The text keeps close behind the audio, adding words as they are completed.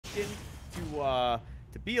looking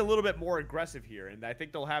to be a little bit more aggressive here, and I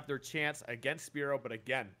think they'll have their chance against Spiro. But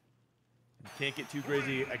again, you can't get too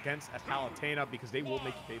crazy against a Palutena because they will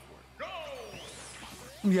make you pay for it.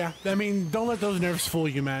 Yeah, I mean, don't let those nerfs fool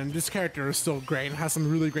you, man. This character is still great and has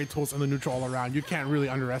some really great tools in the neutral all around. You can't really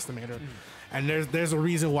underestimate her. And there's a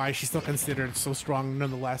reason why she's still considered so strong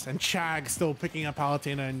nonetheless. And Chag still picking up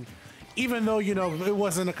Palutena, and even though, you know, it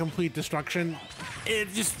wasn't a complete destruction,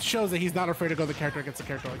 it just shows that he's not afraid to go the character against a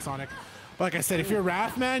character like Sonic. But like I said, if you're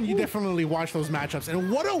Wrath, man, you definitely watch those matchups.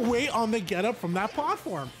 And what a weight on the getup from that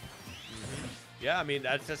platform. Yeah, I mean,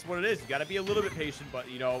 that's just what it is. You got to be a little bit patient, but,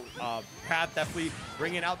 you know, Pat definitely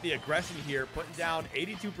bringing out the aggression here, putting down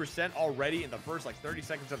 82% already in the first, like, 30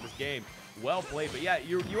 seconds of this game. Well played. But, yeah,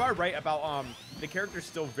 you are right about the character's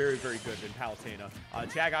still very, very good in Palutena.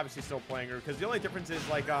 Chag obviously still playing her, because the only difference is,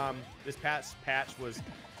 like, this past patch was,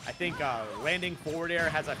 I think, landing forward air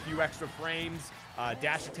has a few extra frames.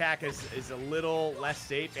 Dash attack is a little less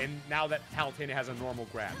safe, and now that Palutena has a normal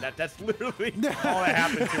grab, that's literally all that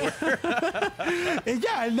happened to her.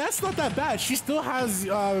 Yeah, and that's not that bad. She still has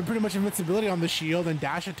pretty much invincibility on the shield and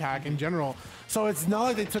dash attack in general. So it's not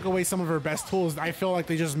like they took away some of her best tools. I feel like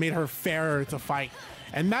they just made her fairer to fight,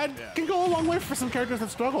 and that can go a long way for some characters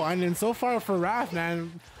that struggle. And so far for Wrath,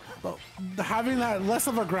 man, well, having that less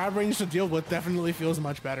of a grab range to deal with definitely feels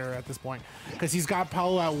much better at this point, because he's got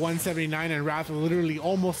Paolo at 179 and Wrath literally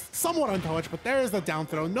almost somewhat untouched. But there is the down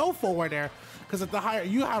throw, no forward air, because at the higher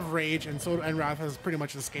you have rage, and Wrath has pretty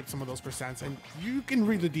much escaped some of those percents, and you can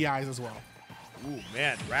read the DIs as well. Ooh,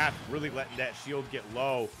 man, Wrath really letting that shield get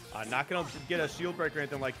low. Not going to get a shield break or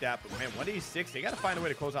anything like that, but, man, 186, they got to find a way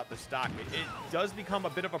to close out the stock. It does become a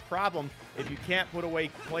bit of a problem if you can't put away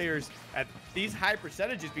players at these high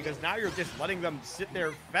percentages, because now you're just letting them sit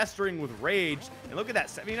there festering with rage. And look at that,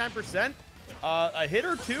 79%. A hit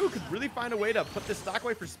or two could really find a way to put this stock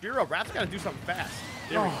away for Spiro. Wrath's got to do something fast.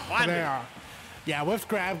 There we go. Finally. Yeah, Whiff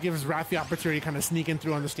Grab gives Wrath the opportunity to kind of sneak in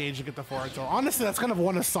through on the stage and get the forward tilt. Honestly, that's kind of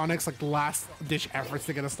one of Sonic's like last-ditch efforts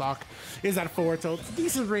to get a stock, is that forward tilt. It's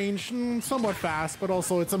decent range, somewhat fast, but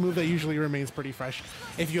also it's a move that usually remains pretty fresh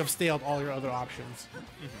if you have staled all your other options.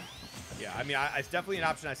 Yeah, I mean, it's definitely an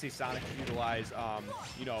option I see Sonic utilize.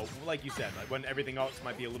 You know, like you said, like when everything else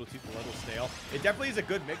might be a little stale. It definitely is a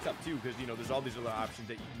good mix-up too, because, you know, there's all these other options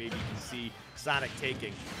that you maybe can see Sonic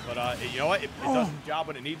taking. But you know what? It does the job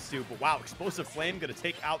when it needs to. But wow, Explosive Flame gonna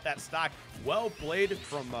take out that stock. Well played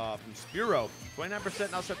from Spiro.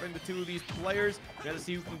 29% now separating the two of these players. We got to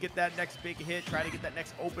see who can get that next big hit. Try to get that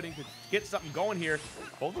next opening to get something going here.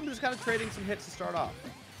 Both of them just kind of trading some hits to start off.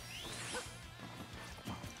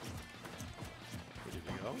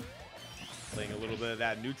 Playing a little bit of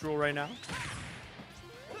that neutral right now.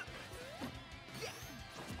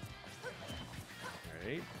 All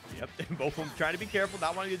right. Yep. Both of them trying to be careful,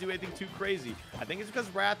 not wanting to do anything too crazy. I think it's because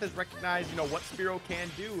Wrath has recognized, you know, what Spiro can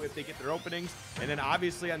do if they get their openings. And then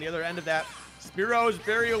obviously on the other end of that, Spiro is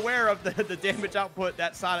very aware of the damage output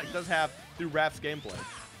that Sonic does have through Wrath's gameplay.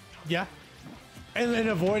 Yeah. And then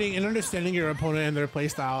avoiding and understanding your opponent and their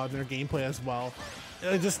playstyle and their gameplay as well.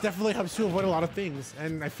 It just definitely helps you avoid a lot of things,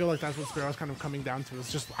 and I feel like that's what Spiro's kind of coming down to.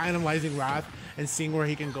 It's just analyzing Wrath and seeing where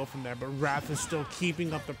he can go from there, but Wrath is still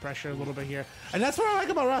keeping up the pressure a little bit here, and that's what I like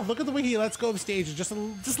about Wrath. Look at the way he lets go of stage, just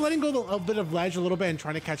letting go a bit of ledge a little bit and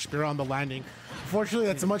trying to catch Spiro on the landing. Unfortunately,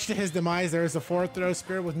 that's much to his demise. There is a forward throw,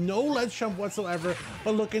 Spiro with no ledge jump whatsoever,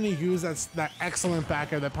 but looking to use that excellent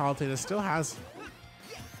back air that Palutena still has.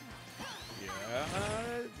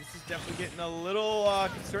 Definitely getting a little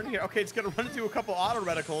concerning here. Okay, it's going to run into a couple auto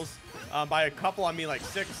reticles. By a couple, I mean like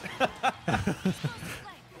 6.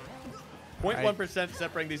 0.1%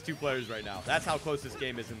 separating these two players right now. That's how close this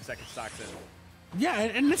game is in the second stock's in. Yeah,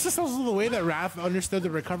 and this is also the way that Wrath understood the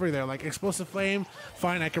recovery there. Like, Explosive Flame,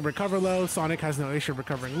 fine, I can recover low. Sonic has no issue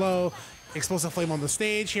recovering low. Explosive Flame on the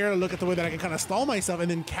stage here. Look at the way that I can kind of stall myself and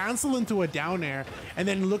then cancel into a down air. And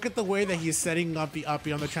then look at the way that he's setting up the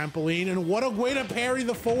uppie on the trampoline. And what a way to parry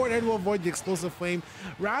the forward air to avoid the Explosive Flame.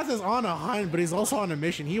 Wrath is on a hunt, but he's also on a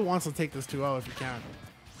mission. He wants to take this 2-0 if he can.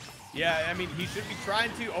 Yeah, I mean, he should be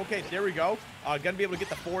trying to. Okay, there we go. Gonna be able to get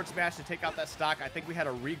the forward smash to take out that stock. I think we had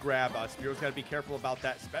a re-grab. Spiro's got to be careful about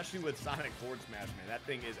that, especially with Sonic forward smash, man. That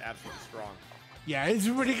thing is absolutely strong. Yeah, it's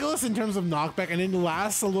ridiculous in terms of knockback, and it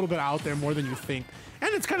lasts a little bit out there more than you think.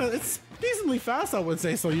 And it's decently fast, I would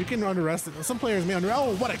say, so you can underestimate. Some players may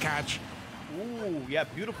oh, what a catch. Ooh, yeah,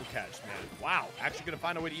 beautiful catch, man. Wow, actually going to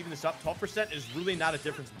find a way to even this up. 12% is really not a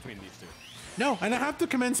difference between these two. No, and I have to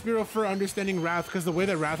commend Spiro for understanding Wrath, because the way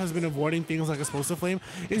that Wrath has been avoiding things like Explosive Flame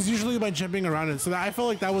is usually by jumping around it. So that, I felt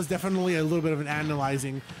like that was definitely a little bit of an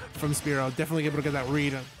analyzing from Spiro. Definitely able to get that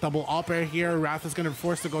read. Double up air here. Wrath is going to be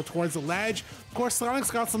forced to go towards the ledge. Of course,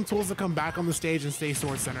 Sonic's got some tools to come back on the stage and stay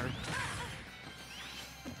sword centered.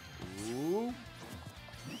 Ooh.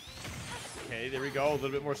 Okay, there we go. A little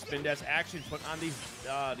bit more spin dash action. Putting on these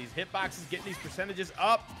hitboxes, getting these percentages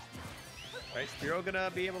up. All right, Spiro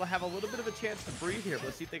gonna be able to have a little bit of a chance to breathe here. But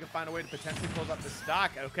let's see if they can find a way to potentially close out the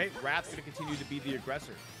stock. Okay, Wrath's gonna continue to be the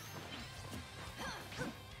aggressor.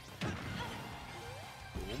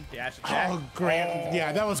 Boom, dash attack. Oh, great. Oh.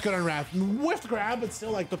 Yeah, that was good on Wrath. Whiffed grab, but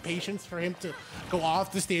still like the patience for him to go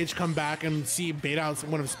off the stage, come back, and see bait out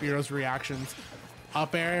one of Spiro's reactions.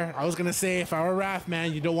 Up air. I was gonna say, if I were Wrath,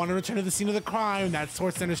 man, you don't want to return to the scene of the crime. That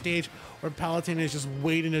sword center stage where Palutena is just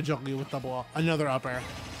waiting to juggle you with another up air.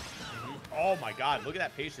 Oh my god, look at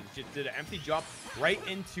that patience. Just did an empty jump right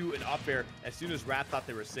into an up air as soon as Wrath thought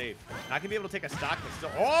they were safe. Not gonna be able to take a stock, but still.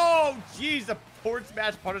 Oh, jeez, the forward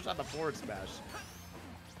smash punish on the forward smash.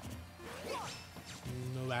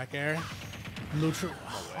 No back air. Neutral.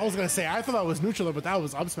 I was gonna say, I thought that was neutral, but that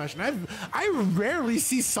was up smash. And I rarely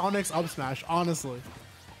see Sonic's up smash, honestly.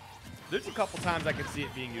 There's a couple times I could see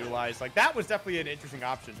it being utilized. Like, that was definitely an interesting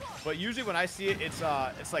option. But usually when I see it, it's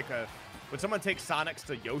like when someone takes Sonics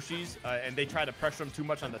to Yoshi's and they try to pressure them too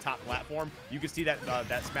much on the top platform, you can see that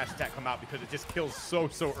that smash attack come out because it just kills so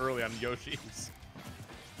early on Yoshi's.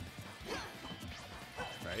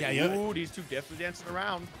 Right. Yeah, Ooh, these two definitely dancing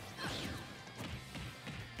around.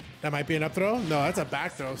 That might be an up throw. No, that's a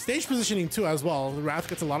back throw. Stage positioning too as well. Wrath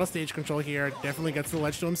gets a lot of stage control here. Definitely gets the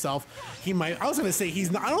ledge to himself. He might. I was gonna say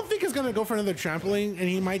he's not. I don't think he's gonna go for another trampoline, and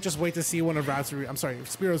he might just wait to see one of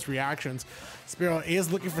Spiro's reactions. Spiro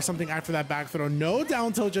is looking for something after that back throw. No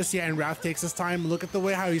down tilt just yet, and Wrath takes his time. Look at the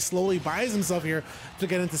way how he slowly buys himself here to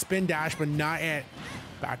get into spin dash, but not yet.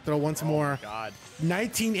 Back throw once more. God.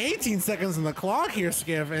 18 seconds on the clock here,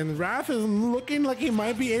 Skiff, and Wrath is looking like he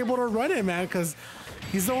might be able to run it, man, because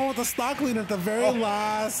he's the one with the stock lead at the very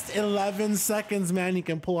last 11 seconds, man. He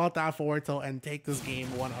can pull out that forward tilt and take this game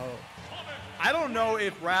 1-0. I don't know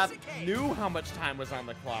if Wrath knew how much time was on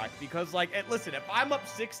the clock because, like, listen, if I'm up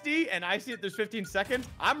 60 and I see that there's 15 seconds,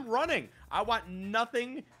 I'm running. I want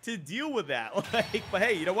nothing to deal with that. Like, but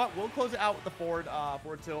hey, you know what? We'll close it out with the forward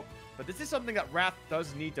tilt. But this is something that Wrath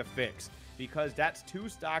does need to fix because that's 2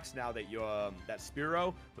 stocks now that that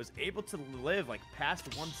Spiro was able to live like past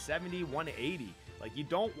 170, 180. Like, you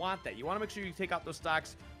don't want that. You want to make sure you take out those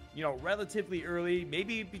stocks, you know, relatively early,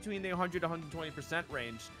 maybe between the 100 to 120%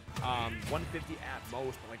 range, 150 at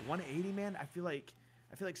most, but like 180, man, I feel like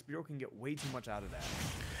Spiro can get way too much out of that.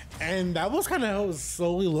 And that was kind of how it was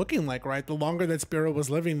slowly looking like, right? The longer that Spiro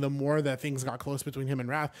was living, the more that things got close between him and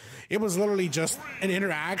Wrath. It was literally just an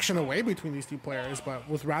interaction away between these two players, but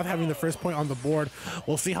with Wrath having the first point on the board,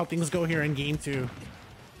 we'll see how things go here in game 2. There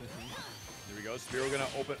we go. Spiro gonna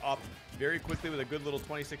open up very quickly with a good little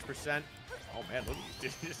 26%. Oh man, look at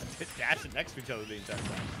these just dashing next to each other the entire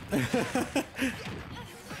time.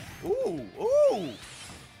 Ooh.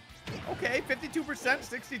 Okay, 52%,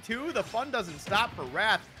 62. The fun doesn't stop for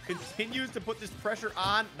Wrath. Continues to put this pressure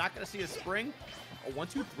on. Not gonna see a spring. Oh, 1,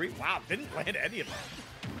 2, 3. Wow, didn't land any of that.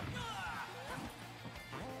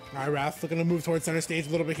 All right, Wrath looking to move towards center stage a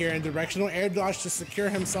little bit here, and directional air dodge to secure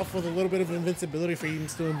himself with a little bit of invincibility for him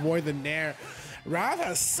to avoid the nair. Wrath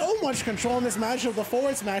has so much control in this matchup. The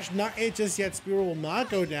forward smash, not it just yet. Spiro will not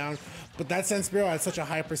go down, but that sends Spiro at such a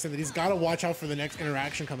high percent that he's got to watch out for the next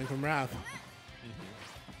interaction coming from Wrath.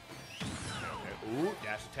 Okay. Ooh,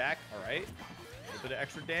 dash attack. All right. A little bit of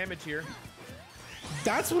extra damage here.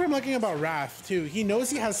 That's what I'm liking about Wrath, too. He knows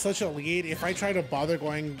he has such a lead. If I try to bother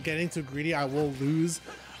getting too greedy, I will lose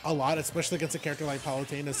a lot, especially against a character like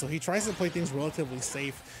Palutena. So he tries to play things relatively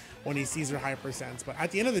safe when he sees her high percents. But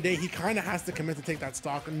at the end of the day, he kind of has to commit to take that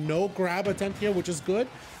stock. No grab attempt here, which is good.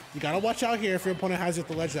 You got to watch out here if your opponent has you at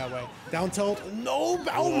the ledge that way. Down tilt. No.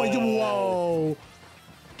 Oh, my God. Whoa.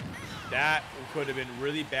 That could have been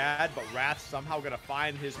really bad, but Wrath somehow going to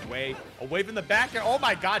find his way away from the back air. Oh,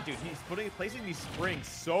 my God, dude. He's placing these springs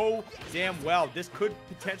so damn well. This could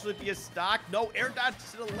potentially be a stock. No, air dodge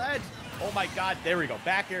to the ledge. Oh, my God. There we go.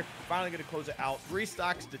 Back air. Finally going to close it out. 3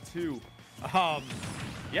 stocks to 2.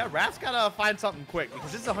 Yeah, Wrath's got to find something quick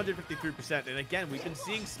because this is 153%. And again, we've been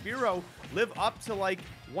seeing Spiro live up to like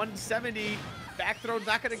 170. Back throw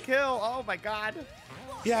not going to kill. Oh, my God.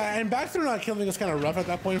 Yeah, and back throw not killing is kind of rough at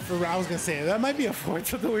that point for Wrath. I was gonna say that might be a forward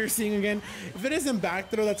that we're seeing again. If it isn't back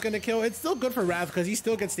throw that's gonna kill, it's still good for Wrath because he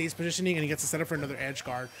still gets stage positioning and he gets to set up for another edge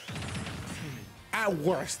guard. At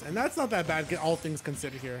worst, and that's not that bad, all things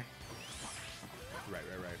considered here. Right.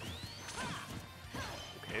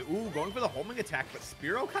 Okay, ooh, going for the homing attack, but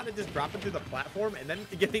Spiro kind of just dropping through the platform and then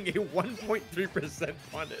getting a 1.3%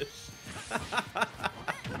 punish.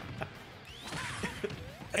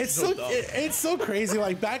 It's so crazy.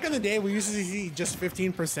 Like back in the day, we used to see just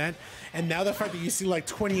 15%, and now the fact that you see like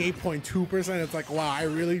 28.2%, it's like, wow, I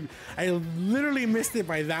literally missed it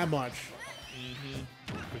by that much.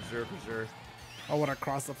 For sure. Oh, what a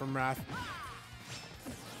cross up from Wrath.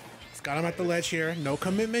 He's got him at the ledge here. No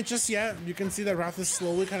commitment just yet. You can see that Wrath is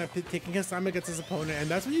slowly kind of taking his time against his opponent, and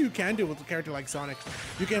that's what you can do with a character like Sonic.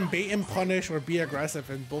 You can bait and punish or be aggressive,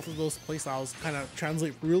 and both of those playstyles kind of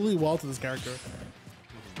translate really well to this character.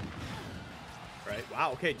 Right.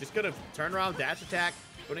 Wow. Okay. Just gonna turn around, dash attack,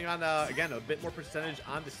 putting on again a bit more percentage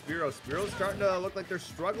on the Spiro. Spiro's starting to look like they're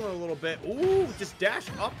struggling a little bit. Ooh, just dash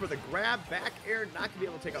up for the grab, back air, not gonna be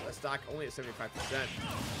able to take out the stock, only at 75%.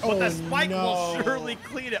 But the spike will surely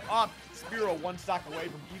clean it up. Spiro one stock away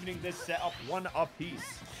from evening this set up one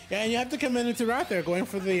apiece. Yeah, and you have to commit into Wrath there. Going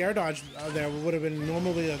for the air dodge there would have been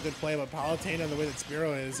normally a good play, but Palutena, the way that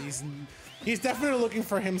Spiro is, he's definitely looking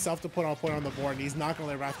for himself to put on a point on the board, and he's not going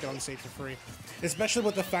to let Wrath get on the stage for free. Especially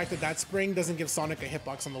with the fact that that spring doesn't give Sonic a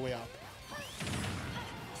hitbox on the way up.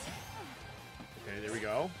 Okay, there we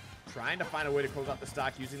go. Trying to find a way to close out the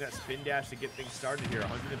stock using that spin dash to get things started here.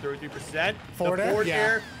 133%. Forward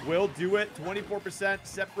air will do it. 24%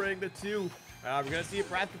 separating the two. We're going to see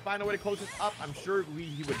if Wrath can find a way to close this up. I'm sure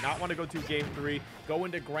he would not want to go to game 3, go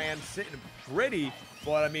into Grand, sitting pretty,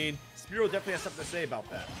 but I mean, Spiro definitely has something to say about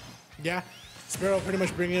that. Yeah, Spiro pretty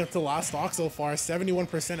much bringing it up to last stock so far,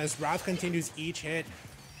 71% as Wrath continues each hit.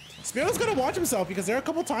 Spiro's gonna watch himself because there are a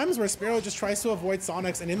couple times where Spiro just tries to avoid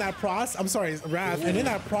Sonics, and in that Wrath, and in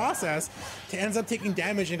that process, he ends up taking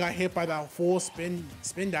damage and got hit by that full spin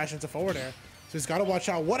dash into forward air. So he's gotta watch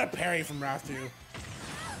out. What a parry from Wrath too.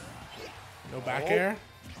 No back air.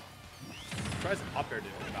 Tries up air,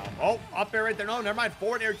 oh, up air right there. No, never mind.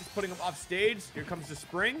 Forward air just putting him off stage. Here comes the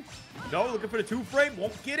spring. No, looking for the 2-frame.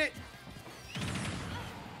 Won't get it.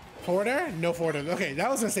 Forward air? No forward air. Okay, that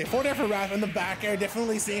was gonna say forward air for Wrath, and the back air.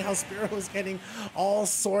 Definitely seeing how Spiro is getting all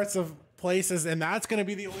sorts of places, and that's gonna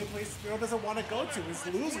be the only place Spiro doesn't want to go to, is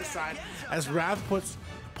loser side, as Wrath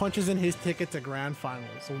punches in his ticket to Grand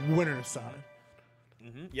Finals, winner's side.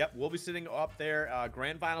 Yep, we'll be sitting up there.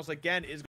 Grand Finals again is